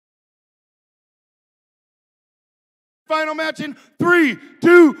Final match in 3,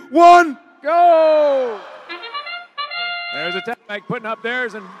 2, 1, go! There's a tech bike putting up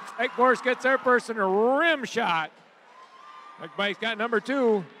theirs, and Strike Force gets their person a rim shot. Tech bike's got number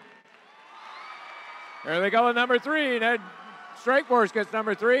 2. There they go with number 3. And Strike Force gets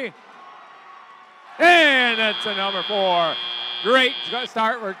number 3. And that's a number 4. Great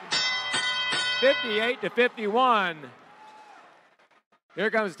start for 58 to 51. Here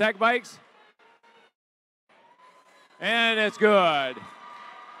comes Tech Bikes. And it's good.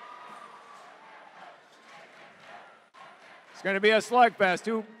 It's going to be a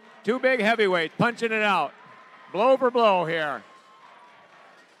slugfest. Two big heavyweights punching it out. Blow for blow here.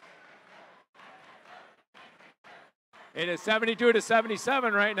 It is 72 to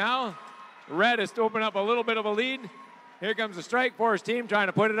 77 right now. Red is to open up a little bit of a lead. Here comes the Strike Force team trying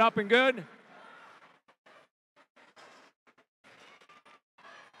to put it up and good.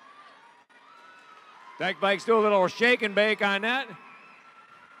 Tech Bikes do a little shake and bake on that.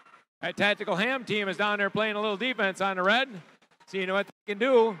 That Tactical Ham team is down there playing a little defense on the red, seeing what they can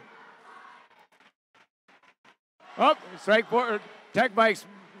do. Oh, Strike Force, Tech Bikes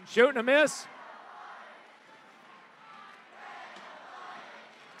shooting a miss.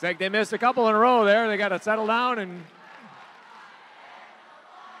 Looks like they missed a couple in a row there. They got to settle down,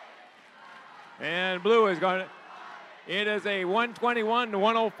 and blue is going to. It is a 121 to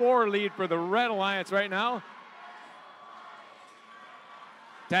 104 lead for the Red Alliance right now.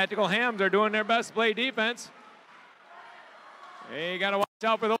 Tactical Hams are doing their best to play defense. They got to watch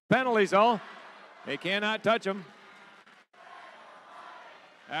out for those penalties, though. They cannot touch them.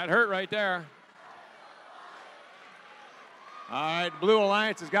 That hurt right there. All right, Blue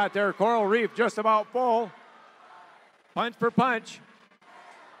Alliance has got their Coral Reef just about full. Punch for punch.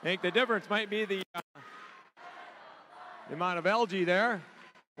 I think the difference might be the amount of algae there.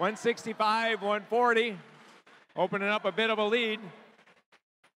 165, 140. Opening up a bit of a lead.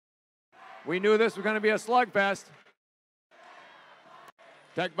 We knew this was going to be a slugfest.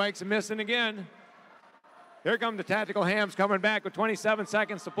 Tech Bikes are missing again. Here come the Tactical Hams coming back with 27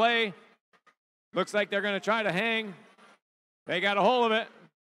 seconds to play. Looks like they're going to try to hang. They got a hold of it.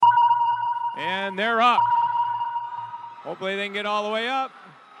 And they're up. Hopefully they can get all the way up.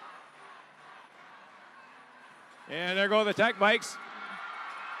 And there go the Tech Bikes.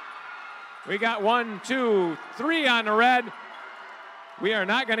 We got 1, 2, 3 on the red. We are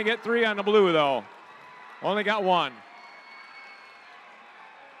not going to get 3 on the blue, though. Only got 1.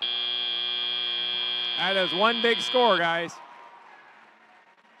 That is one big score, guys.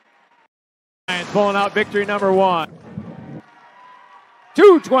 And pulling out victory number 1.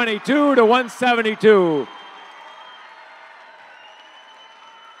 222 to 172.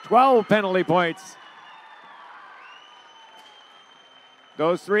 12 penalty points.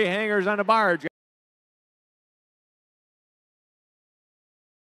 Those 3 hangers on the barge.